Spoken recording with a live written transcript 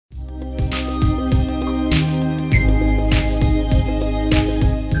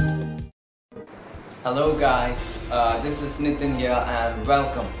Hello guys, this is Nitin here and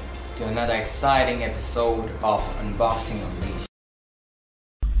welcome to another exciting episode of Unboxing Unleashed.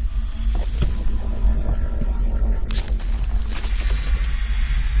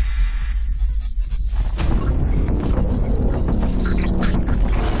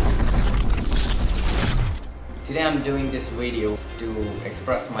 Today I'm doing this video to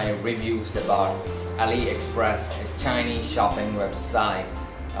express my reviews about AliExpress, a Chinese shopping website.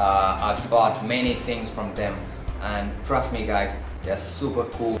 I've bought many things from them and trust me guys, they're super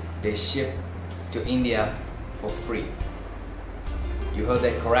cool. They ship to India for free. You heard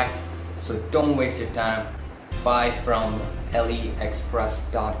that correct? So don't waste your time. Buy from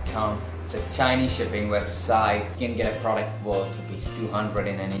AliExpress.com. It's a Chinese shipping website. You can get a product worth ₹200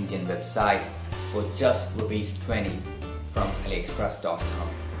 in an Indian website for just ₹20 from AliExpress.com.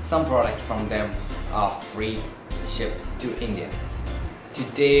 Some products from them are free shipped to India.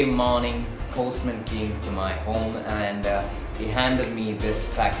 Today morning, postman came to my home and he handed me this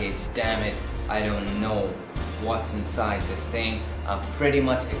package. Damn it, I don't know what's inside this thing. I'm pretty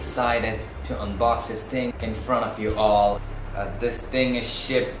much excited to unbox this thing in front of you all. This thing is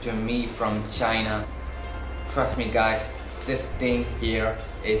shipped to me from China. Trust me guys, this thing here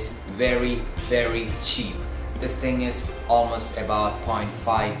is very cheap. This thing is almost about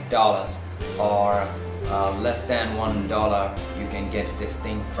 $0.5 or less than $1. You can get this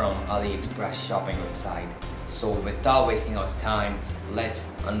thing from AliExpress shopping website. So without wasting our time, let's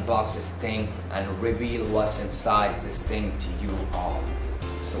unbox this thing and reveal what's inside this thing to you all.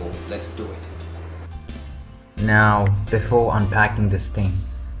 So let's do it. Now before unpacking this thing,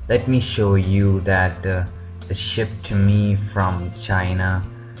 let me show you that it's shipped to me from China,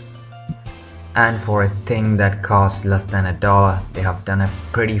 and for a thing that costs less than $1, they have done a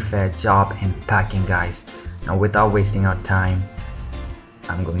pretty fair job in packing guys. Now without wasting our time,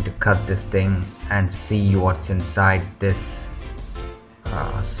 I'm going to cut this thing and see what's inside this.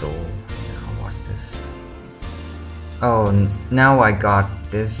 What's this? Oh, now I got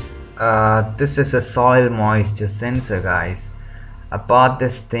this. This is a soil moisture sensor guys. I bought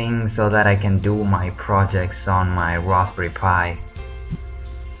this thing so that I can do my projects on my Raspberry Pi.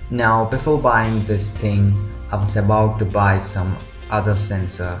 Now before buying this thing, I was about to buy some other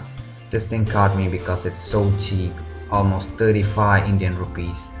sensor. This thing caught me because it's so cheap, almost 35 Indian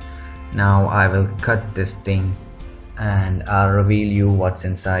rupees. Now I will cut this thing and I'll reveal you what's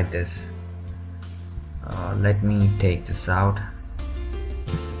inside this. Let me take this out.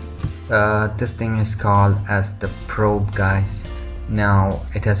 This thing is called as the probe guys. Now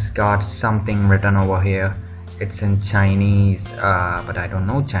it has got something written over here. It's in Chinese, but I don't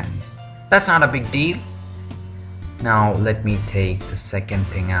know Chinese. That's not a big deal. Now let me take the second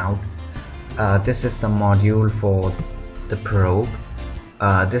thing out. This is the module for the probe.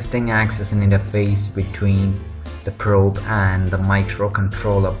 This thing acts as an interface between the probe and the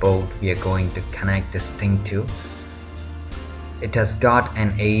microcontroller board we are going to connect this thing to. It has got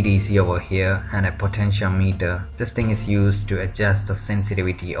an ADC over here and a potentiometer. This thing is used to adjust the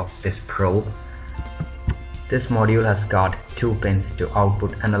sensitivity of this probe. This module has got 2 pins to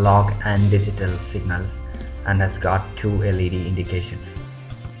output analog and digital signals and has got 2 LED indications.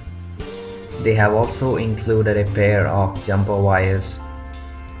 They have also included a pair of jumper wires.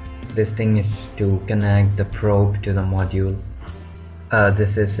 This thing is to connect the probe to the module.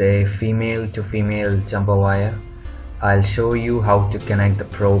 This is a female to female jumper wire. I'll show you how to connect the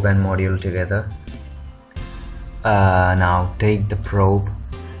probe and module together. Now take the probe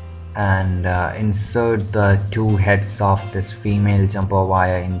and insert the 2 heads of this female jumper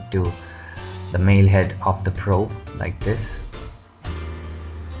wire into the male head of the probe like this.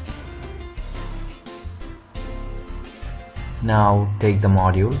 Now take the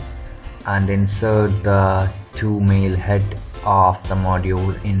module and insert the 2 male head of the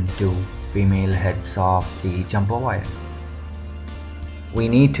module into female heads of the jumper wire. We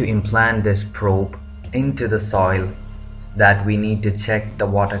need to implant this probe into the soil that we need to check the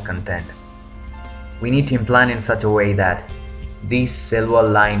water content. We need to implant in such a way that these silver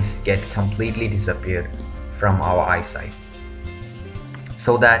lines get completely disappeared from our eyesight,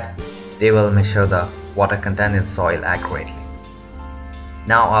 so that they will measure the water content in soil accurately.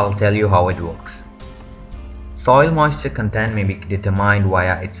 Now I will tell you how it works. Soil moisture content may be determined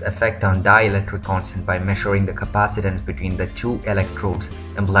via its effect on dielectric constant by measuring the capacitance between the 2 electrodes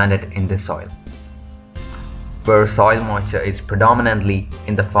implanted in the soil, where soil moisture is predominantly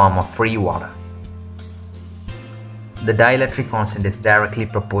in the form of free water. The dielectric constant is directly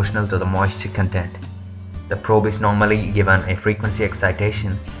proportional to the moisture content. The probe is normally given a frequency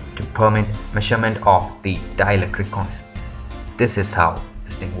excitation to permit measurement of the dielectric constant. This is how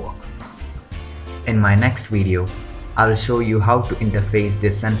this thing works. In my next video, I will show you how to interface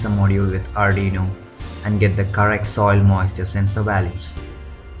this sensor module with Arduino and get the correct soil moisture sensor values.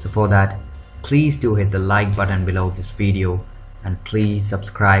 So for that, please do hit the like button below this video and please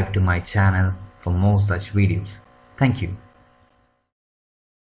subscribe to my channel for more such videos. Thank you.